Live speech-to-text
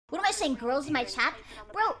I saying girls in my chat?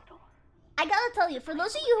 Bro, I gotta tell you, for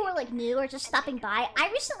those of you who are like new or just stopping by, I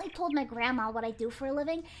recently told my grandma what I do for a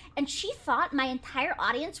living, and she thought my entire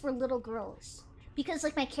audience were little girls. Because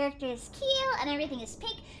like my character is cute and everything is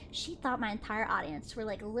pink, she thought my entire audience were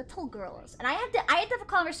like little girls. And I had to have a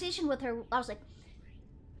conversation with her. I was like,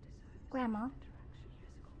 Grandma,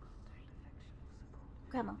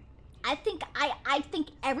 I think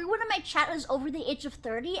everyone in my chat is over the age of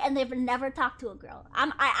 30 and they've never talked to a girl.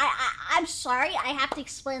 I'm sorry, I have to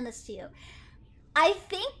explain this to you. I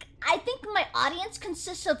think my audience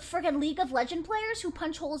consists of friggin' League of Legends players who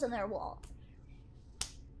punch holes in their wall.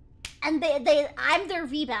 And I'm their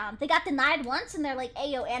rebound. They got denied once and they're like,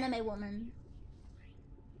 "Ayo, anime woman."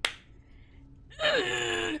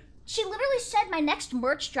 She literally said my next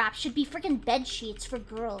merch drop should be freaking bed sheets for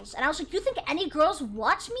girls. And I was like, you think any girls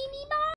watch me, Nina?